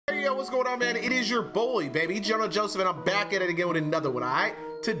yo, what's going on, man? It is your boy, baby, JoeNoJoseph, and I'm back at it again with another one, all right?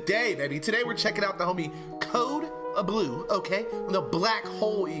 Today, baby, we're checking out the homie Code Blue, okay? The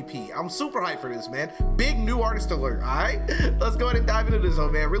Blackhole EP. I'm super hyped for this, man. Big new artist alert, all right? Let's go ahead and dive into this, oh,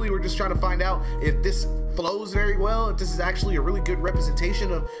 man. Really, we're just trying to find out if this flows very well, if this is actually a really good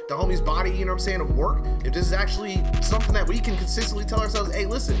representation of the homie's body, you know what I'm saying, of work, if this is actually something that we can consistently tell ourselves, hey,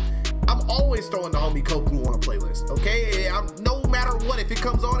 listen, I'm always throwing the homie Code Blue on a playlist, okay? No matter what, if it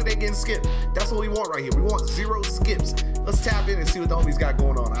comes on, it ain't getting skipped. That's what we want right here. We want 0 skips. Let's tap in and see what the homie's got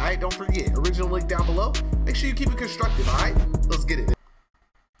going on, all right? Don't forget, original link down below. Make sure you keep it constructive, all right? Let's get it.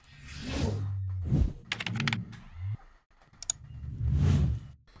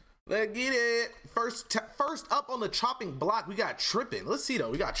 Let's get it. First up on the chopping block, we got Trippin'. Let's see though.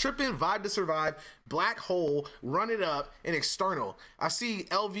 We got Trippin', Vibe to Survive, Blackhole, Run It Up, and External. I see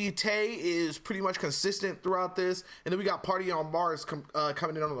LV Tay is pretty much consistent throughout this, and then we got Party on Mars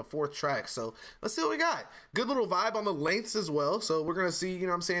coming in on the 4th track. So let's see what we got. Good little vibe on the lengths as well. So we're gonna see, you know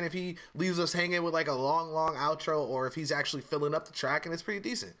what I'm saying, if he leaves us hanging with like a long outro, or if he's actually filling up the track, and it's pretty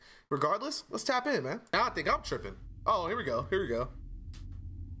decent. Regardless, let's tap in, man. Now I think I'm tripping. Oh, here we go. Here we go.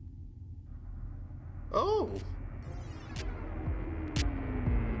 Oh.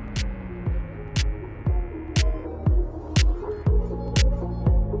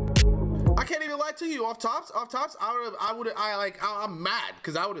 I can't even lie to you. Off tops, I'm mad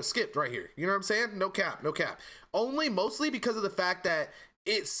because I would have skipped right here. You know what I'm saying? No cap, no cap. Mostly because of the fact that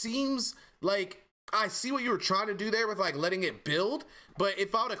it seems like I see what you were trying to do there with like letting it build, but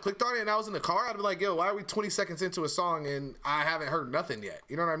if I would have clicked on it and I was in the car, I'd be like, yo, why are we 20 seconds into a song and I haven't heard nothing yet?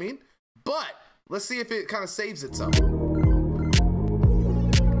 You know what I mean? But let's see if it kind of saves itself.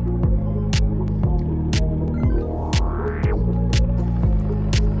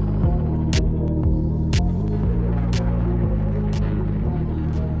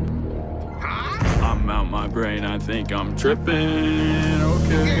 I'm out my brain, I think I'm tripping,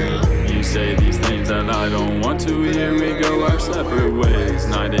 okay. You say these things that I don't want to hear, we go our separate ways.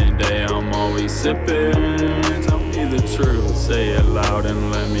 Night and day, I'm always sipping. Tell me the truth, say it loud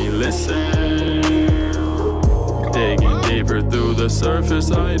and let me listen. Digging deeper through the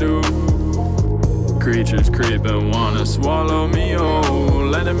surface, I do. Creatures creep and wanna swallow me, oh,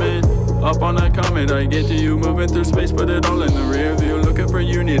 let them in. Up on that comet, I get to you, moving through space, put it all in the rear view. Looking for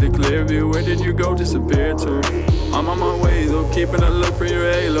you, need a clear view. Where did you go, disappear to? I'm on my way though, keeping a look for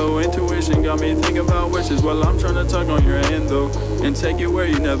your halo. Intuition got me thinking about wishes while I'm trying to tug on your hand though, and take you where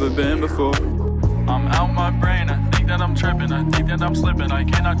you never been before. I'm out my brain, I think that I'm tripping, I think that I'm slipping, I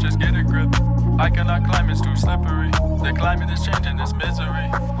cannot just get a grip. I cannot climb, it's too slippery. The climate is changing, it's misery.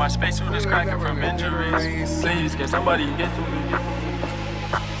 My spacesuit is cracking from injuries. Please, can somebody get to me?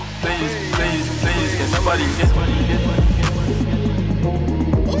 Please, can somebody get to me?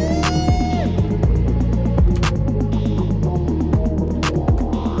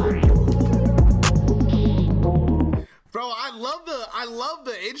 I love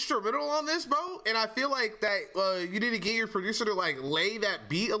the instrumental on this, bro, and I feel like that you need to get your producer to like lay that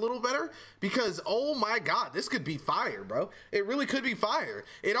beat a little better, because oh my god, this could be fire, bro. It really could be fire.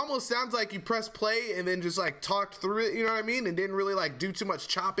 It almost sounds like you press play and then just like talked through it, you know what I mean, and didn't really like do too much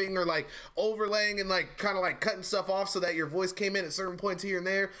chopping or like overlaying and like kind of like cutting stuff off so that your voice came in at certain points here and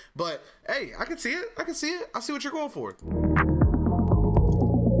there. But hey, I can see it. I see what you're going for.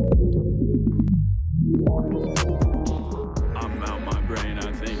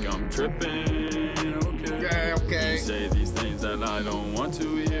 Tripping, okay. Yeah, okay. You say these things that I don't want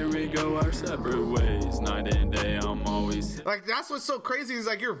to hear, we go our separate ways. Night and day, I'm always like, that's what's so crazy is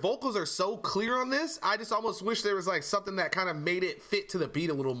like your vocals are so clear on this. I just almost wish there was like something that kind of made it fit to the beat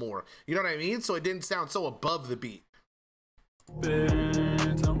a little more. You know what I mean? So it didn't sound so above the beat.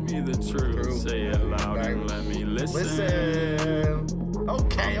 Tell me the truth, say it loud and let me listen.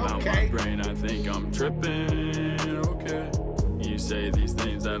 Okay, I'm out my brain, I think I'm tripping, okay. You say these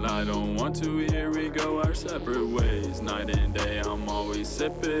things that I don't want to hear, we go our separate ways. Night and day, I'm always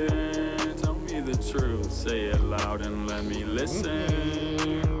sipping. Tell me the truth, say it loud and let me listen.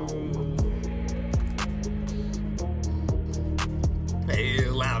 Say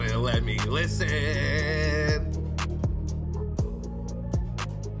it loud and let me listen.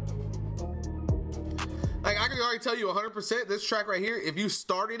 Like, I can already tell you 100% this track right here, if you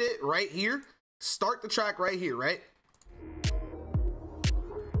started it right here, start the track right here, right?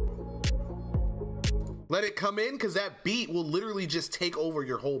 Let it come in, because that beat will literally just take over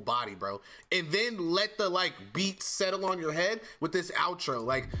your whole body, bro. And then let the like beat settle on your head with this outro.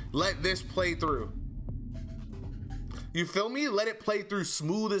 Like, let this play through. You feel me? Let it play through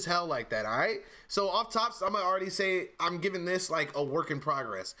smooth as hell like that, all right? So off tops, I'm gonna already say I'm giving this like a work in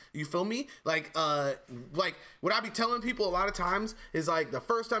progress. You feel me? Like what I be telling people a lot of times is like the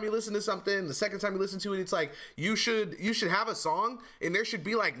first time you listen to something, the second time you listen to it, it's like you should have a song and there should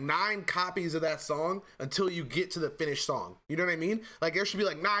be like 9 copies of that song until you get to the finished song. You know what I mean? Like there should be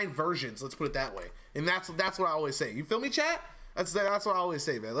like 9 versions, let's put it that way. And that's what I always say. You feel me, chat? That's what I always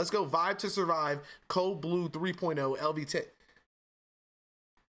say, man. Let's go Vibe to Survive, Cold Blue 3.0, LV10.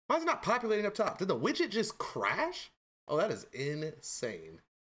 Why is it not populating up top? Did the widget just crash? Oh, that is insane.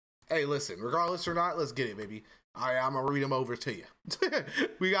 Hey, listen, regardless or not, let's get it, baby. All right, I'm going to read them over to you.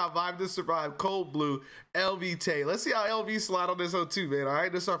 We got Vibe to Survive, Cold Blue, LV10. Let's see how LV slide on this one too, man. All right,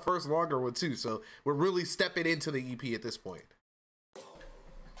 this is our first longer one too, so we're really stepping into the EP at this point.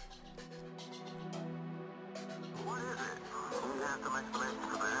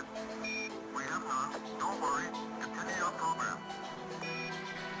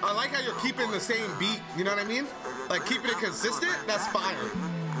 I like how you're keeping the same beat, you know what I mean? Like keeping it consistent, that's fire.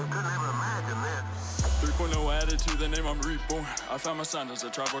 3.0 added to the name, I'm reborn. I found my sign as I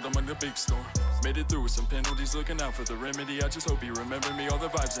traveled among the big storm. Made it through with some penalties, looking out for the remedy. I just hope you remember me, all the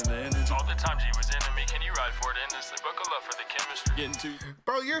vibes and the energy. All the times he was into me, can you ride for it endlessly? Buckle up for the chemistry. Getting to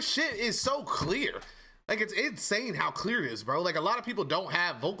bro, your shit is so clear. Like, it's insane how clear it is, bro. Like, a lot of people don't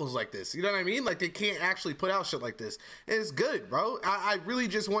have vocals like this. You know what I mean? Like, they can't actually put out shit like this. It's good, bro. I really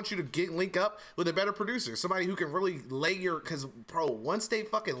just want you to link up with a better producer. Somebody who can really lay your... Because, bro, once they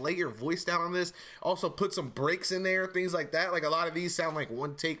fucking lay your voice down on this, also put some breaks in there, things like that. Like, a lot of these sound like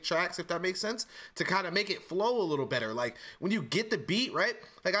one-take tracks, if that makes sense, to kind of make it flow a little better. Like, when you get the beat, right?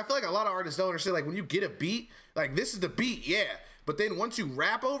 Like, I feel like a lot of artists don't understand, like, when you get a beat, like, this is the beat, yeah. But then once you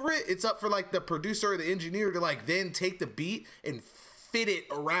rap over it, it's up for like the producer or the engineer to like then take the beat and fit it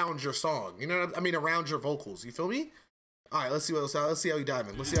around your song. You know what I mean? Around your vocals. You feel me? All right, let's see what else. Let's see how you dive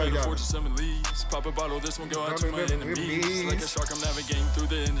in. Let's see how you dive in. Pop a bottle, this one go out to my enemies. Like a shark, I'm navigating through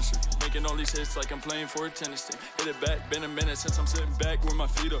the industry. Making all these hits like I'm playing for a tennis team. Hit it back, been a minute since I'm sitting back with my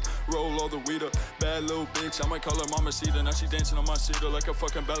feet up. Roll all the weed up. Bad little bitch, I might call her Mama Cedar. Now she dancing on my cedar like a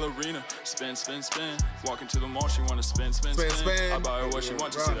fucking ballerina. Spin, spin, spin. Walking to the mall, she wanna spin, spin, spin. I buy her what she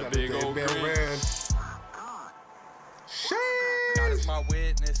wants, to see that big old grin. God is my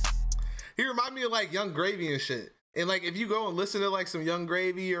witness. He remind me of like Young Gravy and shit. And like if you go and listen to like some Young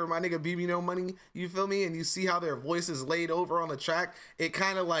Gravy or my nigga BB No Money, you feel me? And you see how their voice is laid over on the track, it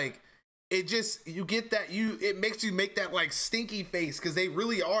kind of like, it just, you get that, it makes you make that like stinky face because they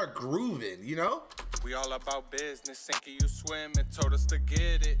really are grooving, you know? We all about business, sinking you swim and told us to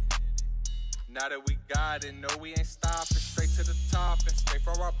get it. Now that we got it, no, we ain't stopping. Straight to the top and straight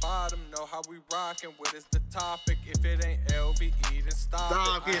for our bottom. Know how we rockin', what is the topic? If it ain't LVE, then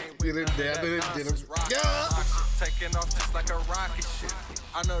stop it. Taking off just like a rocket shit.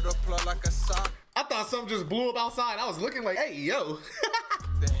 I know the plug like a sock. I thought something just blew up outside. I was looking like, hey, yo.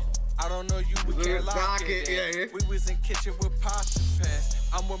 I don't know you, we can't lock it. Yeah. We was in kitchen with pots and pans.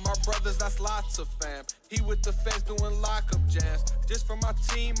 I'm with my brothers, that's lots of fam. He with the feds doing lockup jams. Just for my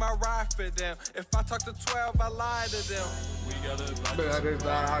team, I ride for them. If I talk to 12, I lie to them. We gotta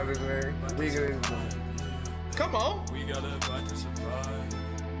come on. We gotta fight to survive.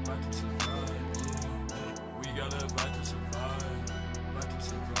 Fight to survive. We gotta fight to survive. Fight to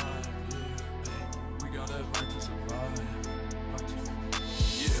survive. We gotta fight to survive.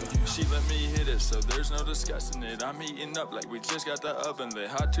 She let me hit it, so there's no discussing it. I'm heating up like we just got the oven lit.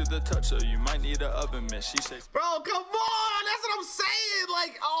 Hot to the touch, so you might need an oven mitt. She says, bro, come on, that's what I'm saying.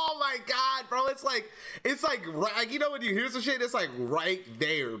 Like, oh my God, bro, it's like right, you know when you hear some shit, it's like right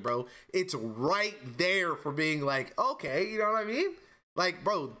there, bro. It's right there for being like, okay, you know what I mean? Like,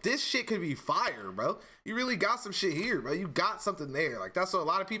 bro, this shit could be fire, bro. You really got some shit here, bro. You got something there. Like, that's what a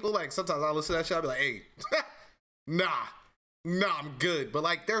lot of people, like, sometimes I listen to that shit, I'll be like, hey, Nah, I'm good. But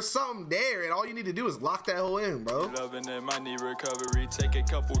like, there's something there, and all you need to do is lock that hole in, bro. Loving it, might need recovery. Take a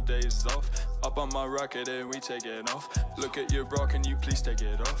couple days off. Up on my rocket and we take it off. Look at your bra, can you please take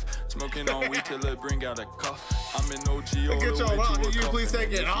it off? Smoking on weed till it bring out a cough. I'm an OG all the way to a coffin.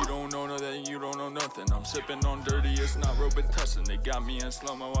 If you don't know nothing, you don't know nothing. I'm sipping on dirty, it's not Robitussin. They got me in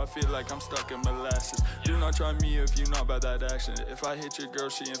slow-mo, I feel like I'm stuck in molasses. Do not try me if you not about that action. If I hit your girl,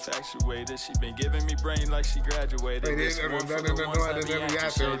 she infatuated. She been giving me brain like she graduated. This one for the ones that be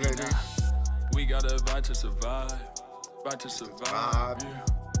anxious. We gotta fight to survive. Fight to survive, yeah.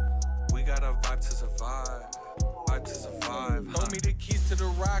 We got a vibe to survive, vibe to survive. Throw me the keys to the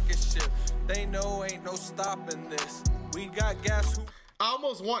rocket ship. They know ain't no stopping this. We got gas. I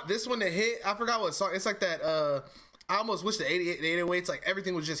almost want this one to hit. I forgot what song. It's like that. I almost wish the 808s, like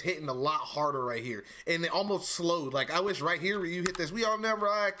everything was just hitting a lot harder right here, and it almost slowed. Like I wish right here where you hit this, we all never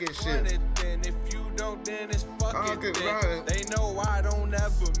rock and shit. If you don't, then it's fucking then. They know I don't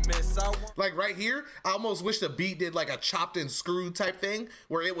ever miss. Like right here, I almost wish the beat did like a chopped and screwed type thing,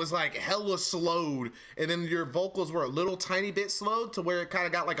 where it was like hella slowed, and then your vocals were a little tiny bit slowed to where it kind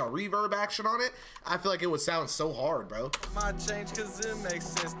of got like a reverb action on it. I feel like it would sound so hard, bro. My change cause it makes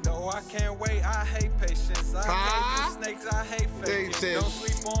sense. No, I can't wait. I hate patience. I hate snakes. I hate faking. Don't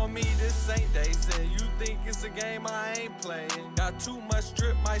sleep on me. This ain't days. You think it's a game I ain't playing. Got too much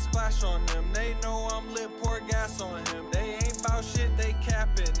drip, might splash on them. They know I'm lit, pour gas on him. They ain't about shit, they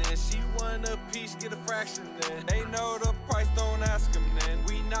capping. And she want a piece, get a fraction then. They know the price, don't ask them then.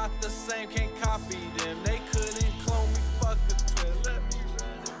 We not the same, can't copy them. They couldn't clone me, fuck the twin. Let me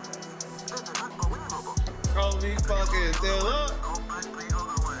run it. Holy fucking still up.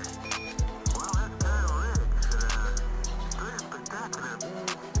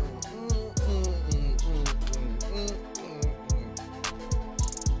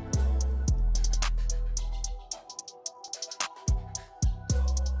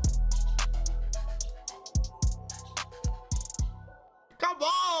 Come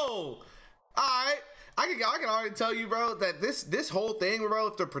on! Alright. I can already tell you, bro, that this whole thing, bro,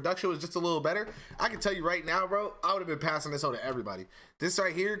 if the production was just a little better, I can tell you right now, bro, I would have been passing this on to everybody. This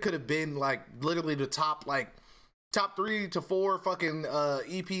right here could have been like literally the top 3 to 4 fucking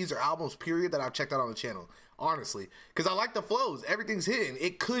EPs or albums period that I've checked out on the channel. Honestly, because I like the flows, everything's hidden.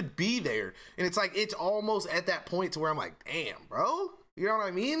 It could be there, and it's like it's almost at that point to where I'm like, damn, bro. You know what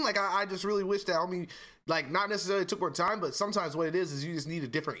I mean? Like I just really wish that, I mean, like not necessarily took more time, but sometimes what it is you just need a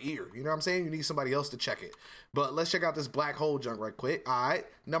different ear. You know what I'm saying? You need somebody else to check it. But let's check out this Blackhole junk right quick. All right,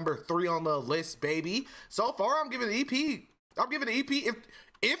 number 3 on the list, baby. So far, I'm giving the EP. I'm giving the EP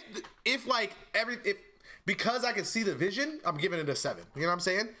if because I can see the vision, I'm giving it a 7. You know what I'm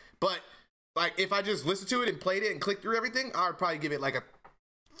saying? But like if I just listened to it and played it and clicked through everything, I would probably give it like a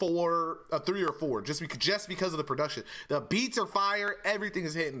 3 or 4, just because of the production. The beats are fire, everything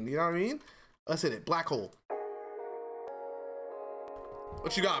is hitting. You know what I mean? Let's hit it. Blackhole.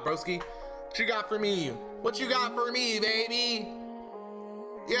 What you got, broski? What you got for me? What you got for me, baby?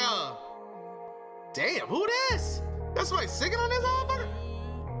 Yeah. Damn, who this? That's somebody singing on this motherfucker?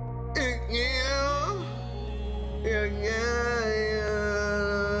 Yeah. Yeah, yeah, yeah.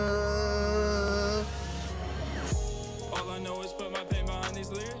 All I know is put my pain behind these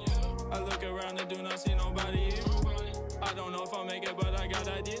lyrics. I look around and do not see nobody here. I don't know if I'll make it, but I got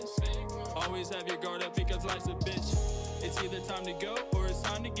ideas. Always have your guard up because life's a bitch. It's either time to go or it's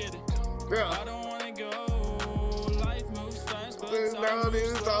time to get it. Yeah. I don't want to go. Life moves fast, but time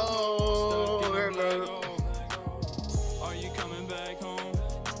moves slow. Stuck in a black hole. Are you coming back home?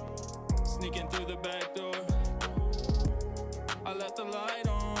 Sneaking through the back door. I left the light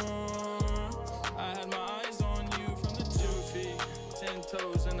on. I had my eyes on you from the 2 feet, 10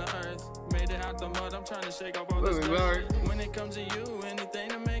 toes in the earth. Made it out the mud. I'm trying to shake off all this dirt. When it comes to you, anything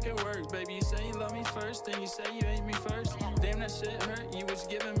to make it work. Baby, you say you love me first, then you say you hate me first. Damn, that shit hurt. You was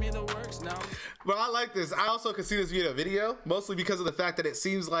giving me the works now. But I like this. I also can see this being a video, mostly because of the fact that it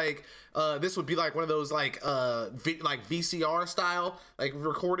seems like this would be like one of those like VCR style like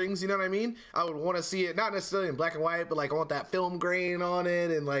recordings. You know what I mean? I would want to see it not necessarily in black and white, but like I want that film grain on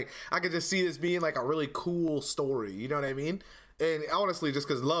it, and like I could just see this being like a really cool story. You know what I mean? And honestly, just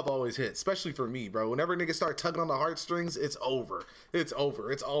because love always hits, especially for me, bro. Whenever niggas start tugging on the heartstrings, it's over. It's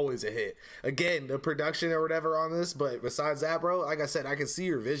over. It's always a hit. Again, the production or whatever on this, but besides that, bro, like I said, I can see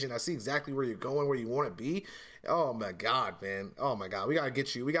your vision. I see exactly where you're going, where you want to be. Oh my God, man. Oh my God. We gotta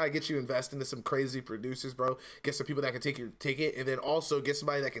get you. We gotta get you invested into some crazy producers, bro. Get some people that can take it, and then also get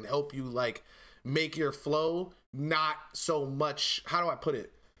somebody that can help you like make your flow not so much. How do I put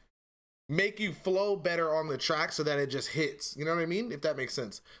it? Make you flow better on the track so that it just hits. You know what I mean? If that makes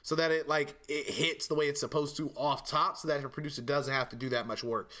sense. So that it hits the way it's supposed to off top, so that the producer doesn't have to do that much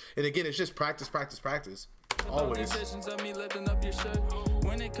work. And again, it's just practice, practice, practice. Always. Of me lifting up your shirt.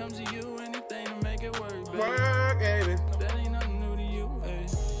 When it comes to you, anything to make it work, baby. Work, baby. That ain't nothing new to you, hey.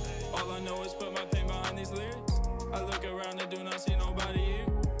 All I know is put my pain behind these lyrics. I look around and do not see nobody here.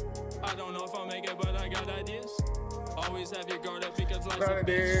 I don't know if I'll make it, but I got ideas. Always have your guard up because life's a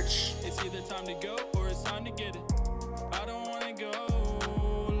bitch. It's either time to go or it's time to get it. I don't want to go.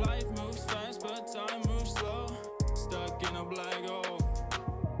 Life moves fast, but time moves slow. Stuck in a black hole.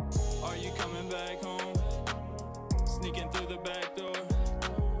 Are you coming back home? Sneaking through the back door.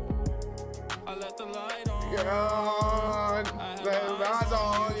 I left the light on. Yeah, let my eyes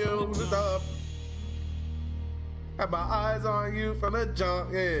on you. Stop. Have my eyes on you from the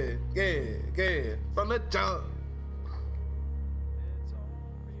jump. Yeah, yeah, yeah. From the jump.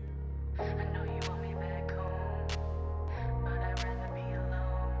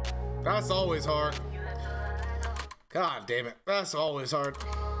 That's always hard. God damn it. That's always hard.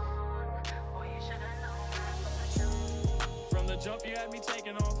 From the jump you had me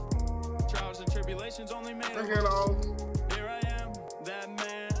taking off. Trials and tribulations only made it. Here I am, that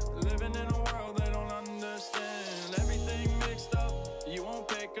man, living in a world they don't understand. Everything mixed up, you won't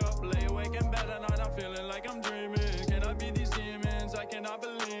pick up. Lay awake in bed at night, I'm feeling like I'm dreaming. Can I be these demons? I cannot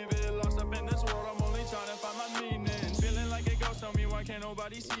believe it. Lost up in this world, I'm only trying to find my meaning. Feeling like a ghost, tell me why can't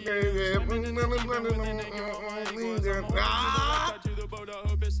nobody see it? Swimming in the deep end with an anchor on my ankles. I'm always to the boat, I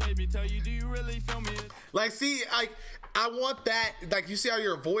hope it saved me. Tell you, do you really feel me? Like, see, I want that, like, you see how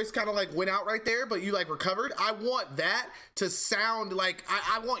your voice kind of like went out right there, but you like recovered? I want that to sound like,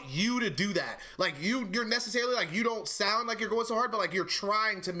 I want you to do that. Like, you're necessarily, like, you don't sound like you're going so hard, but like you're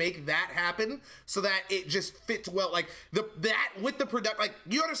trying to make that happen so that it just fits well. Like, that with the product, like,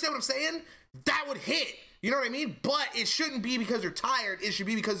 you understand what I'm saying? That would hit. You know what I mean? But it shouldn't be because you're tired. It should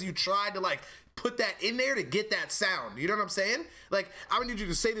be because you tried to like put that in there to get that sound. You know what I'm saying? Like, I would need you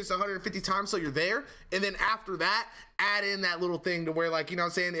to say this 150 times so you're there. And then after that, add in that little thing to where, like, you know what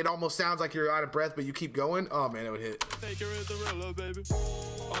I'm saying? It almost sounds like you're out of breath, but you keep going. Oh, man, it would hit.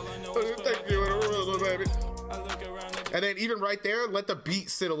 And then even right there, let the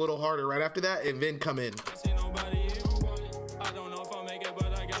beat sit a little harder right after that and then come in. I don't know if I'll make it,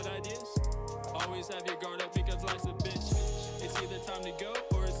 but I got ideas. Always have your guard up because life's a bitch. It's either time to go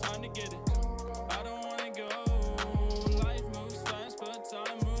or it's time to get it. I don't want to go. Life moves fast, but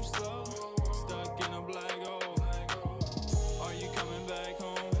time moves slow. Stuck in a black hole. Are you coming back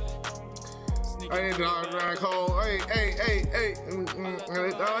home? I ain't not black hole. Hey, hey, hey, hey.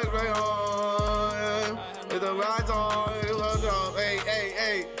 It's a lights on. Hey, hey,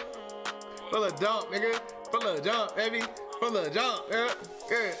 hey. Full of dump, nigga. Full of jump, baby. Full of jump, yeah.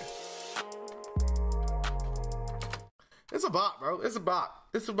 Yeah. It's a bop, bro. It's a bop.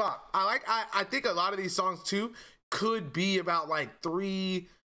 It's a bop. I think a lot of these songs too could be about like probably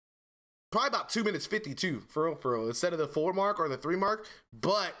about 2 minutes 52 for real, instead of the 4 mark or the 3 mark.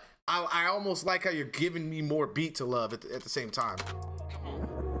 But I almost like how you're giving me more beat to love at the same time.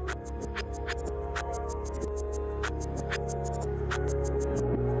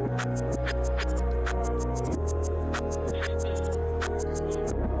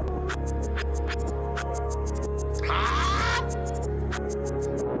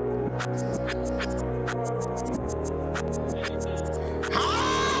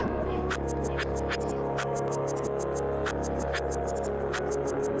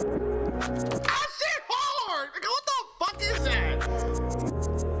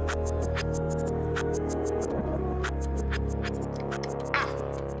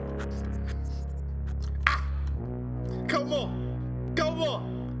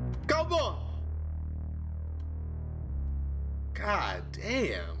 God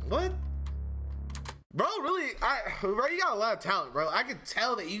damn, what? Bro, really, bro, you got a lot of talent, bro. I could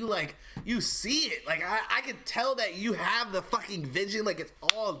tell that you, like, you see it. Like, I could tell that you have the fucking vision. Like, it's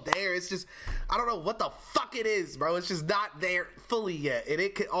all there. It's just, I don't know what the fuck it is, bro. It's just not there fully yet. And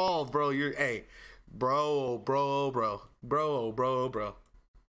it could, oh, bro, you're, hey, bro. Run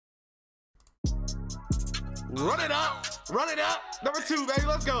it up. Number 2, baby,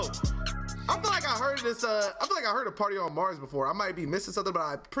 let's go. I feel like I heard this, I feel like I heard a Party on Mars before. I might be missing something, but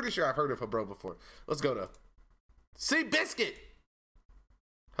I'm pretty sure I've heard of her, bro, before. Let's go to C Biscuit.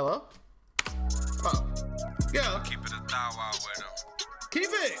 Hello? Oh. Yeah. Keep it a thou while with him.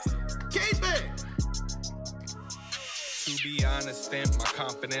 Keep it. To be honest, Stamp, my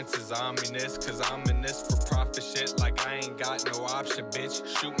confidence is ominous, cause I'm in this for profit shit like I ain't got no option, bitch.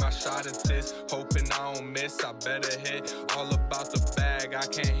 Shoot my shot at this, hoping I don't miss, I better hit. All about the bag, I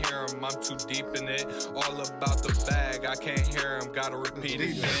can't hear him, I'm too deep in it. All about the bag, I can't hear him, gotta repeat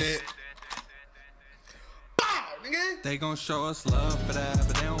it. They gon' show us love for that,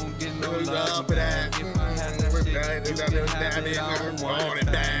 but they don't get no love for that. If I had that shit, you can have it, I don't want it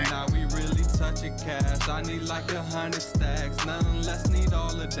back. Now we really touching cash, I need like 100 stacks, none unless need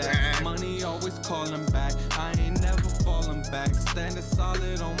all of that. Money always calling back, I ain't never falling back. Standing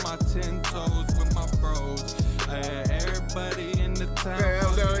solid on my 10 toes with my bros. Everybody in the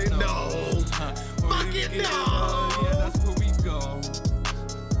town, no. Fucking no. Yeah, that's where we go.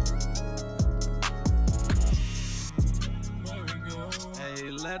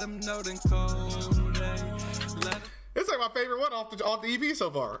 Let them know then cold. It's like my favorite one off the EP so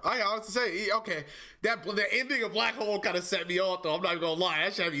far. I honestly say, okay, the ending of Blackhole kind of set me off though. I'm not even gonna lie,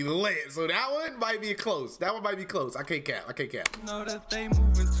 that should be lit. So that one might be close. I can't cap. Know that they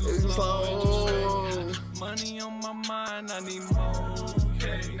moving too slow. Money on my mind, I need more.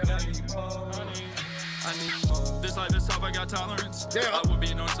 I need more. I need more. This life is tough, I got tolerance. Yeah. I would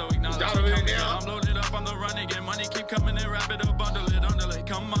be known, so acknowledge. I'm loaded up on the run again. Money keep coming in, wrap it up, bundle it, underlay.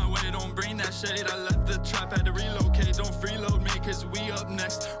 Come my way, don't bring that shade. I left the trap, had to relocate. Don't freeload me, cause we up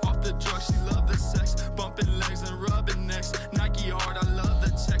next. Off the drugs, she love the sex. Bumping legs and rubbing necks. Nike hard, I love the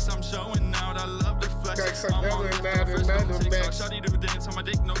checks. I'm showing out, I love the flex. I'm on the first, don't TikTok. Shawty do dance on my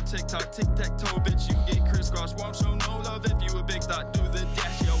dick, no TikTok. Tic-tac-toe, bitch, you get crisscross. Won't show no love if you a big thought. Do the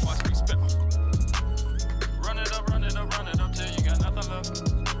dash, yo, watch me spit. Run it up, run it up, run it up till you got nothing left.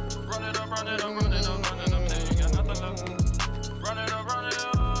 Run it up, run it up, run it up, run it up till you got nothing left. Run it up, run it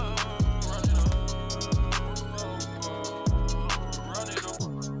up, run it up, run it up.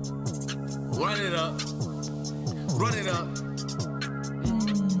 Run it up. Run it up.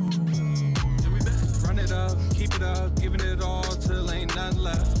 Run it up, keep it up, giving it all till ain't nothing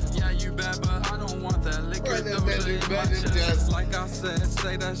left. Yeah, you bad, but I don't want that liquor. Like I said,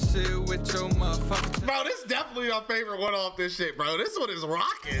 say that shit with your motherfucker. Bro, this is definitely my favorite one off this shit, bro. This one is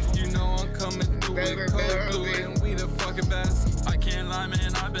rocking. You know I'm coming through with cold blue and we the fucking best. I can't lie,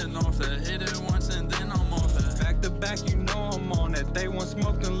 man, I've been off that. Hit it once and then I'm off that. Back to back, you know I'm on it. They want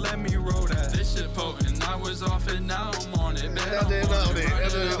smoke and let me roll that. This shit potent, I was off it, now I'm on it. Bet I'm on it, run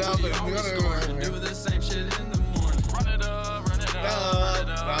it up, we always scoring. Do the same shit in the morning. Run it up, run it up, run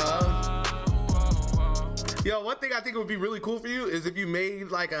it up. Yo, one thing I think would be really cool for you is if you made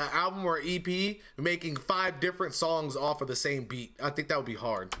like an album or EP making 5 different songs off of the same beat. I think that would be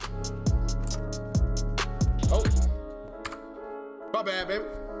hard. Oh, my bad, baby.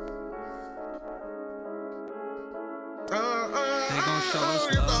 They gon' show us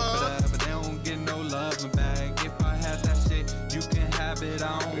love for that, but they don't get no love back. If I had that shit, you can have it.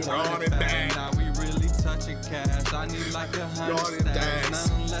 I don't want it back. Now we really touching cash. I need like 100 stacks.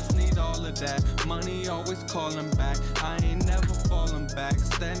 Nothing less, need all of that. Money always calling back. I ain't never falling back.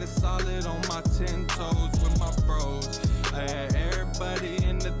 Standing solid on my 10 toes with my bros. Everybody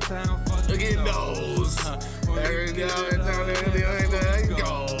in the town fucking knows.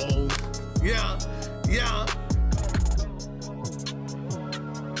 Yeah, yeah.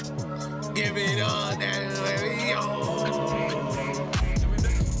 Give it up,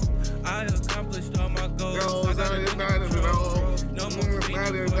 I accomplished all my goals. I got no more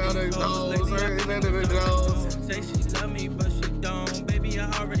say she love me, but she don't. Baby,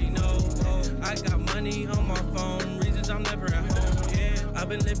 I already know. I got money on my phone. Reasons I'm never at home. Yeah, I've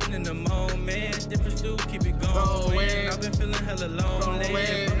been living in the moment. Different stew, keep it going. I've been feeling hella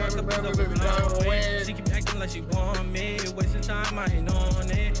lonely. But my cup is overflowing. She keep acting like she want me. Wasting time, I ain't on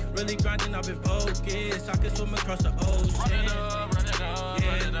it. Really grinding, I've been focused. I can swim across the ocean. Run it up, run it up,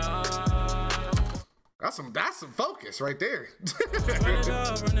 run it up. That's some focus right there. Run it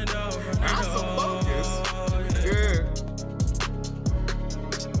up, run it up, run it up. That's some focus. Yeah.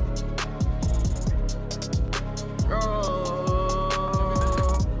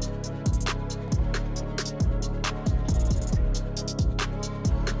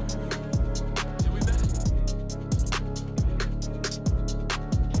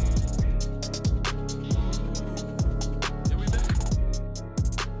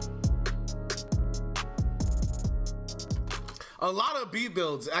 A lot of beat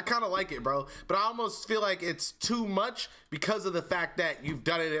builds. I kind of like it, bro. But I almost feel like it's too much because of the fact that you've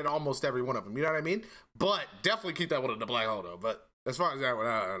done it in almost every one of them. You know what I mean? But definitely keep that one in the black hole, though. But as far as that one,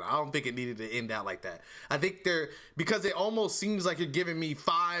 I don't think it needed to end out like that. I think because it almost seems like you're giving me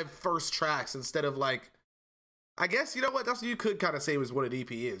 5 first tracks instead of like, I guess, you know what? That's what you could kind of say was what an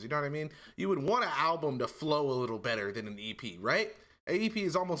EP is. You know what I mean? You would want an album to flow a little better than an EP, right? An EP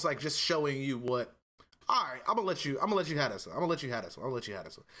is almost like just showing you what. All right, I'm gonna let you have this one. All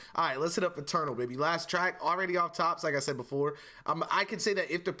right, let's hit up Eternal, baby. Last track, already off tops, like I said before. I can say that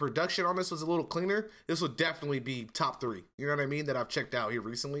if the production on this was a little cleaner, this would definitely be top 3. You know what I mean? That I've checked out here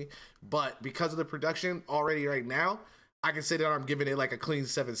recently. But because of the production already right now, I can say that I'm giving it like a clean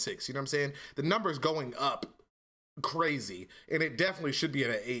 7.6. You know what I'm saying? The number's going up crazy, and it definitely should be at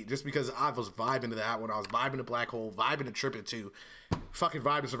an 8 just because I was vibing to that one. I was vibing to Blackhole, vibing to Trippin' too. Fucking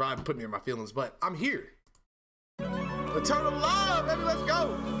vibe to survive and put me in my feelings, but I'm here. Eternal love, baby, let's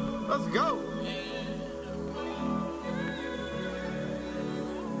go. Let's go.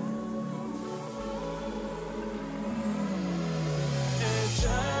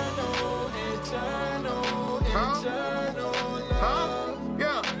 Eternal, eternal, eternal love.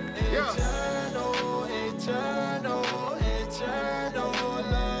 Yeah, yeah. Eternal, eternal, eternal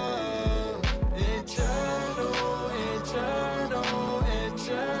love. Eternal, eternal,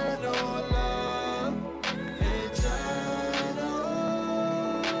 eternal love. Eternal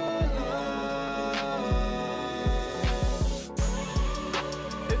love.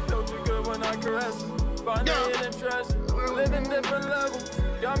 It felt too good when I caressed. Find a hidden treasure, living different levels.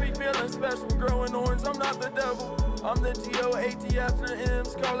 Got me feeling special, growing orange, I'm not the devil. I'm the G-O-A-T after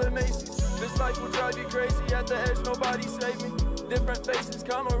M's, call it Macy's. This life will drive you crazy, at the edge, nobody save me. Different faces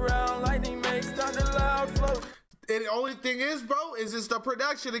come around, lightning makes thunder loud, float. And the only thing is, bro, is just the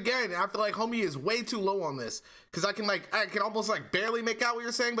production again. I feel like homie is way too low on this. Cause I can almost like barely make out what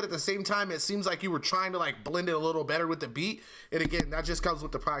you're saying, but at the same time, it seems like you were trying to like blend it a little better with the beat. And again, that just comes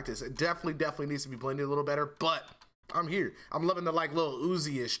with the practice. It definitely needs to be blended a little better, but I'm here. I'm loving the like little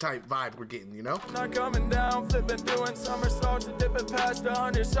Uzi-ish type vibe we're getting, you know? Not coming down, flipping, doing somersaults and dipping past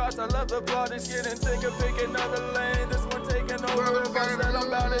 100 shots. I love the blood, it's getting thicker, pick another lane. This one taking over. If I said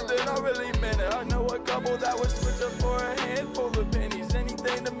about it, then I really meant it. I know a couple that would switch up for a handful of pennies.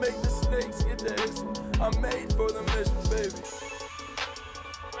 Anything to make the snakes get the hits. I'm made for the mission, baby.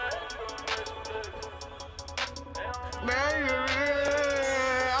 Man,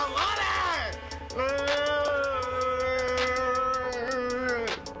 I love that!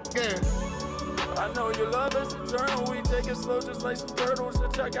 I know your love is eternal. We take it slow just like some turtles to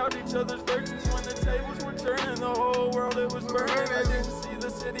check out each other's virtues. When the tables were turning, the whole world it was burning. I didn't see the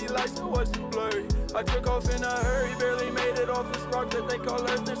city lights, it was too blurry. I took off in a hurry, barely made it off this rock that they call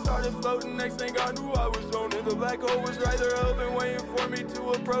Earth and started floating. Next thing I knew I was zoning. The black hole was right there open, waiting for me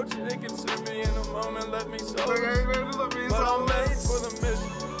to approach it. It consumed me in a moment, left me so. But I'm made for the mission.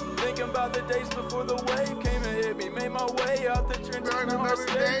 Thinking about the days before the wave came and hit me. Made my way out the trenches, now I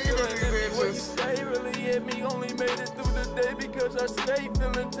stay feeling. What you say really hit me. Only made it through the day because I stay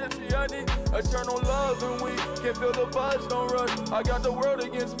feeling tipsy. I need eternal love and we can feel the buzz, don't rush. I got the world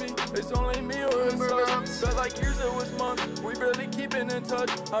against me, it's only me or it's us. Felt like years, it was months, we barely keeping in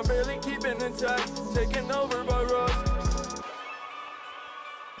touch. I'm barely keeping intact, taken over by rust.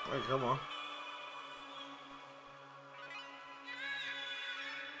 Hey, come on.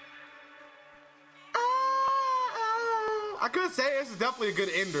 I could say this is definitely a good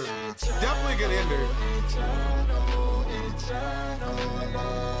ender. Definitely a good ender. Eternal, eternal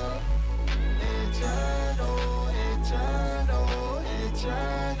love. Eternal, eternal,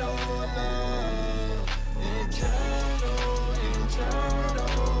 eternal love. Eternal,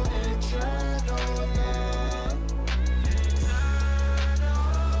 eternal, eternal love.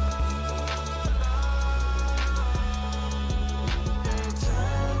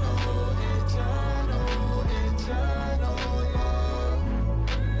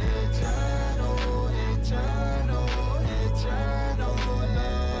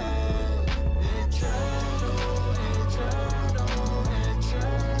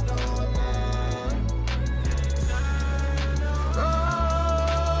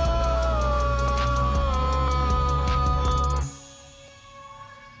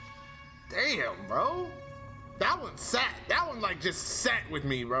 Damn, bro. That one sat. That one like just sat with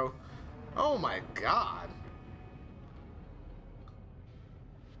me, bro. Oh my God.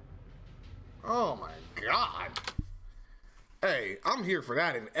 Oh my God. Hey, I'm here for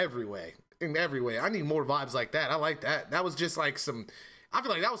that in every way. In every way. I need more vibes like that. I like that. That was just like some, I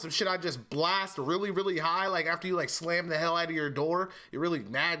feel like that was some shit I just blast really, really high. Like after you like slam the hell out of your door, you're really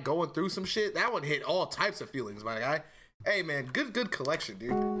mad going through some shit. That one hit all types of feelings, my guy. Hey man, good collection,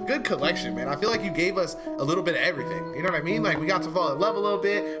 dude. Good collection, man. I feel like you gave us a little bit of everything. You know what I mean? Like we got to fall in love a little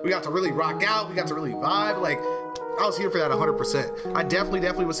bit. We got to really rock out. We got to really vibe. Like I was here for that 100%. I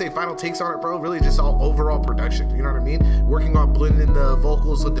definitely would say final takes on it, bro. Really just all overall production. You know what I mean? Working on blending the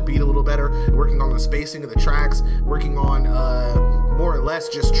vocals with the beat a little better. Working on the spacing of the tracks. Working on more or less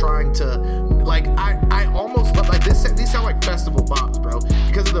just trying to like I almost love like this. These sound like festival bops, bro.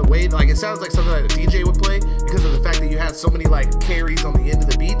 Because of the way like it sounds like something that a DJ would play. Because of the fact that you had so many like carries on the end of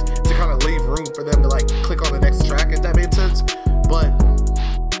the beat to kind of leave room for them to like click on the next track, if that made sense. But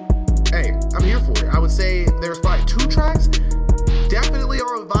hey, I'm here for it. I would say there's probably 2 tracks, definitely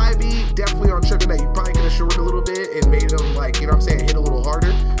on vibey, definitely on tripping that you probably could have shortened a little bit and made them like, you know what I'm saying, hit a little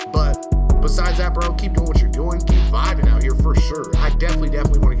harder. But besides that, bro, keep doing what you're doing, keep vibing out here for sure. I definitely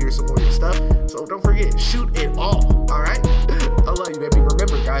want to hear some more of your stuff. So don't forget, shoot it all. All right, I love you, baby.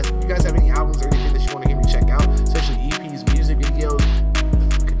 Remember, guys, if you guys have any albums or anything that you want to hear me check out, especially EPs, music videos,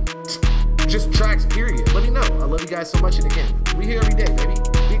 just tracks, period, let me know. I love you guys so much. And again, we here every day, baby.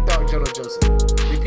 Big dog JoeNoJoseph.